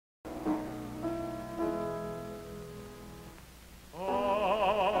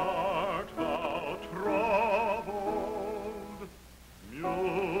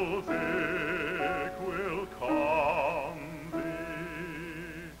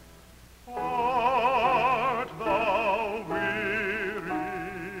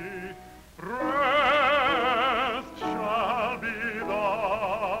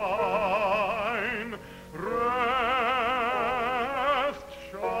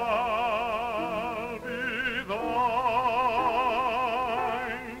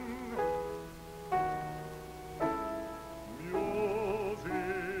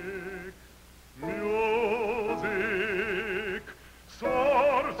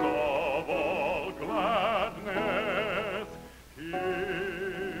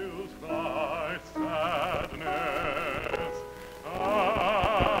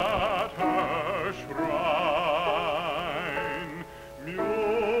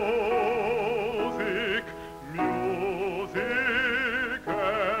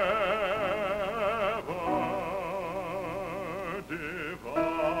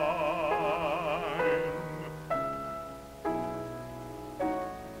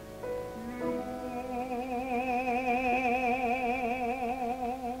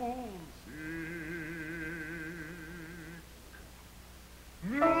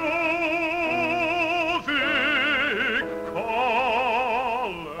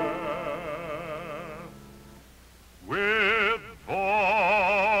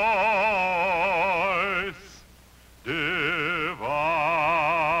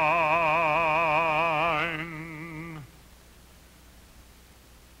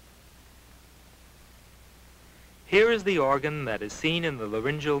Here is the organ that is seen in the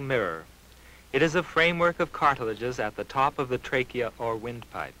laryngeal mirror. It is a framework of cartilages at the top of the trachea or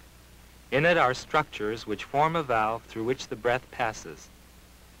windpipe. In it are structures which form a valve through which the breath passes.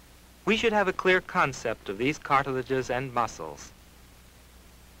 We should have a clear concept of these cartilages and muscles.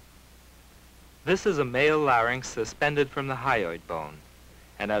 This is a male larynx suspended from the hyoid bone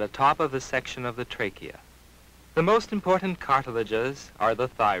and at the top of the section of the trachea. The most important cartilages are the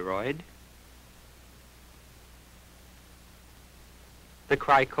thyroid, the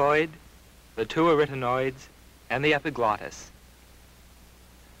cricoid, the two arytenoids, and the epiglottis.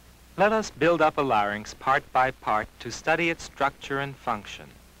 Let us build up a larynx part by part to study its structure and function.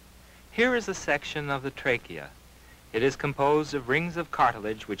 Here is a section of the trachea. It is composed of rings of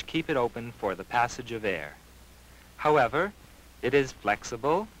cartilage which keep it open for the passage of air. However, it is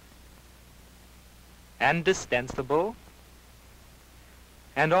flexible and distensible,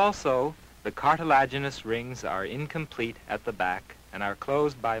 and also the cartilaginous rings are incomplete at the back and are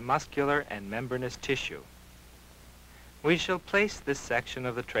closed by muscular and membranous tissue. We shall place this section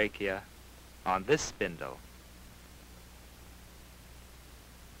of the trachea on this spindle.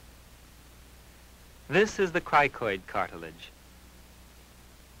 This is the cricoid cartilage.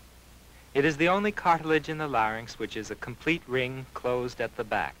 It is the only cartilage in the larynx which is a complete ring closed at the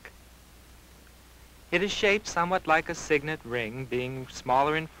back. It is shaped somewhat like a signet ring, being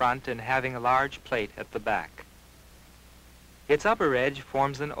smaller in front and having a large plate at the back. Its upper edge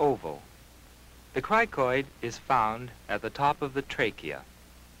forms an oval. The cricoid is found at the top of the trachea.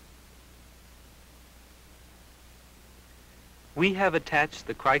 We have attached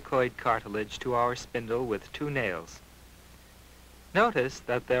the cricoid cartilage to our spindle with 2 nails. Notice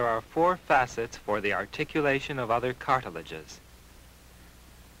that there are 4 facets for the articulation of other cartilages.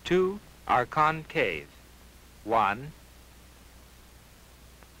 2 are concave. 1,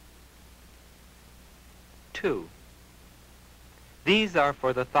 2. These are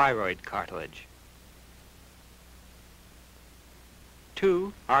for the thyroid cartilage.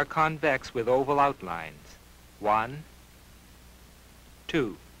 2 are convex with oval outlines. 1,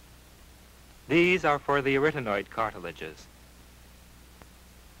 2. These are for the arytenoid cartilages.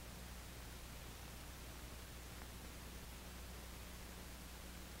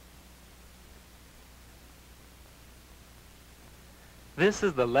 This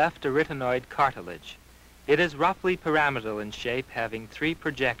is the left arytenoid cartilage. It is roughly pyramidal in shape, having 3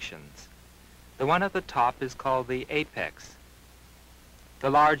 projections. The one at the top is called the apex. The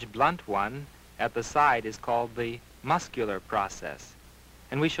large blunt one at the side is called the muscular process,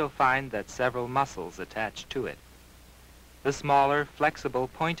 and we shall find that several muscles attach to it. The smaller, flexible,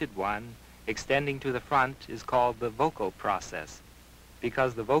 pointed one extending to the front is called the vocal process,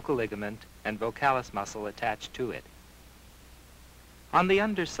 because the vocal ligament and vocalis muscle attach to it. On the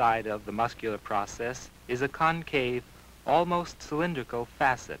underside of the muscular process is a concave, almost cylindrical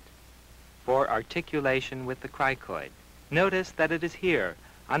facet for articulation with the cricoid. Notice that it is here,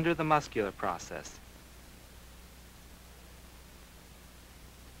 under the muscular process.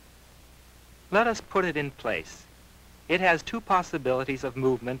 Let us put it in place. It has 2 possibilities of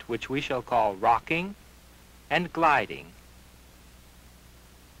movement which we shall call rocking and gliding.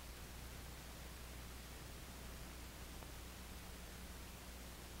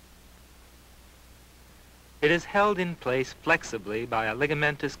 It is held in place flexibly by a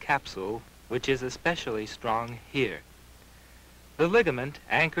ligamentous capsule, which is especially strong here. The ligament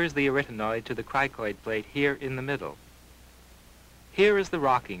anchors the arytenoid to the cricoid plate here in the middle. Here is the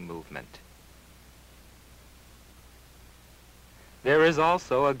rocking movement. There is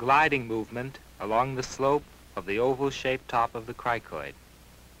also a gliding movement along the slope of the oval-shaped top of the cricoid.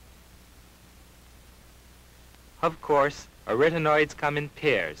 Of course, arytenoids come in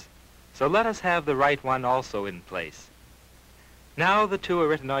pairs, so let us have the right one also in place. Now the 2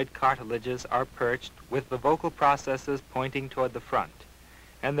 arytenoid cartilages are perched with the vocal processes pointing toward the front,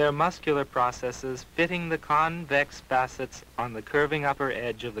 and their muscular processes fitting the convex facets on the curving upper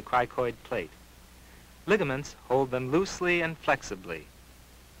edge of the cricoid plate. Ligaments hold them loosely and flexibly.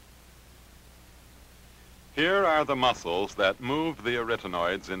 Here are the muscles that move the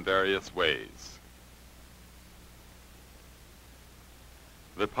arytenoids in various ways.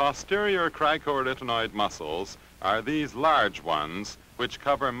 The posterior cricoarytenoid muscles are these large ones which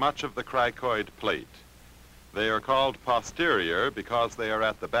cover much of the cricoid plate. They are called posterior because they are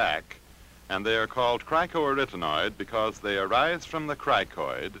at the back, and they are called cricoarytenoid because they arise from the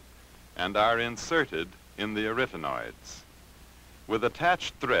cricoid and are inserted in the arytenoids. With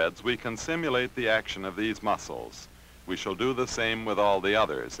attached threads, we can simulate the action of these muscles. We shall do the same with all the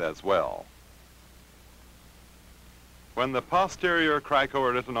others as well. When the posterior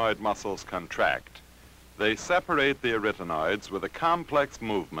cricoarytenoid muscles contract, They separate the arytenoids with a complex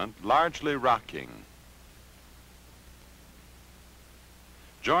movement, largely rocking.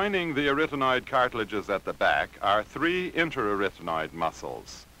 Joining the arytenoid cartilages at the back are three interarytenoid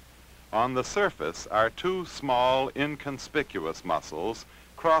muscles. On the surface are two small, inconspicuous muscles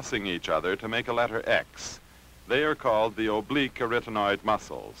crossing each other to make a letter X. They are called the oblique arytenoid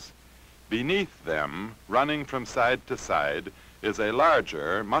muscles. Beneath them, running from side to side, is a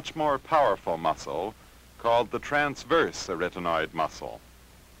larger, much more powerful muscle called the transverse arytenoid muscle.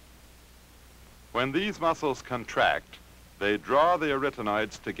 When these muscles contract, they draw the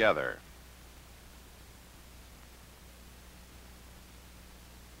arytenoids together.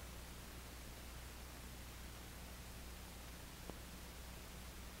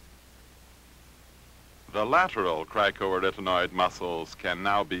 The lateral cricoarytenoid muscles can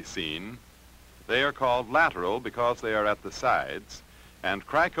now be seen. They are called lateral because they are at the sides, and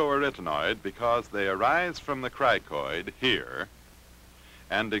cricoarytenoid because they arise from the cricoid here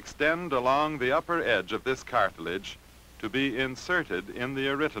and extend along the upper edge of this cartilage to be inserted in the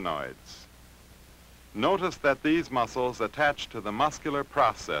arytenoids. Notice that these muscles attach to the muscular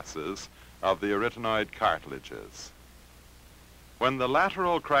processes of the arytenoid cartilages. When the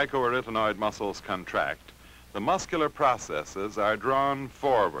lateral cricoarytenoid muscles contract, the muscular processes are drawn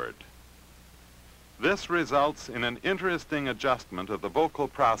forward. This results in an interesting adjustment of the vocal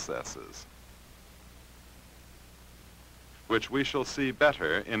processes, which we shall see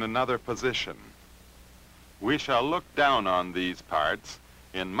better in another position. We shall look down on these parts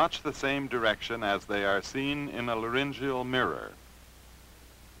in much the same direction as they are seen in a laryngeal mirror.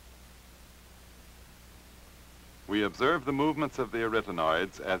 We observe the movements of the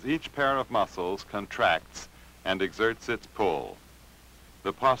arytenoids as each pair of muscles contracts and exerts its pull.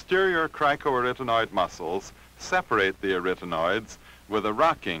 The posterior cricoarytenoid muscles separate the arytenoids with a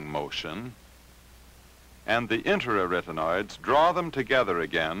rocking motion, and the interarytenoids draw them together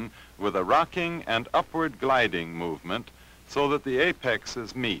again with a rocking and upward gliding movement so that the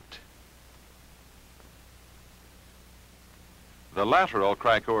apexes meet. The lateral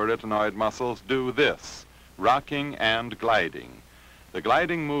cricoarytenoid muscles do this, rocking and gliding. The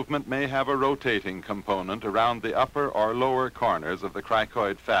gliding movement may have a rotating component around the upper or lower corners of the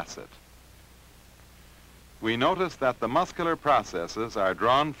cricoid facet. We notice that the muscular processes are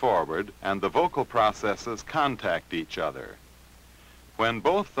drawn forward and the vocal processes contact each other. When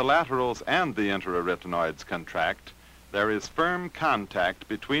both the laterals and the interarytenoids contract, there is firm contact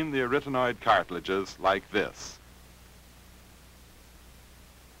between the arytenoid cartilages like this.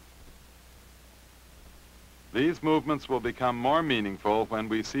 These movements will become more meaningful when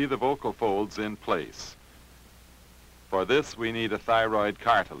we see the vocal folds in place. For this, we need a thyroid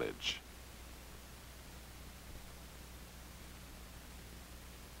cartilage.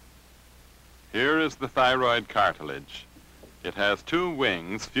 Here is the thyroid cartilage. It has two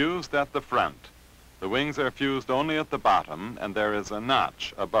wings fused at the front. The wings are fused only at the bottom, and there is a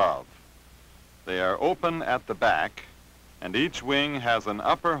notch above. They are open at the back, and each wing has an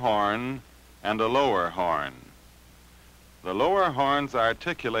upper horn and a lower horn. The lower horns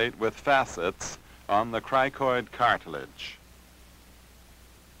articulate with facets on the cricoid cartilage.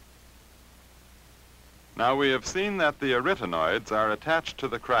 Now we have seen that the arytenoids are attached to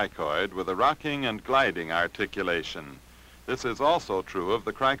the cricoid with a rocking and gliding articulation. This is also true of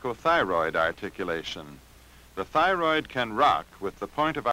the cricothyroid articulation. The thyroid can rock with the point of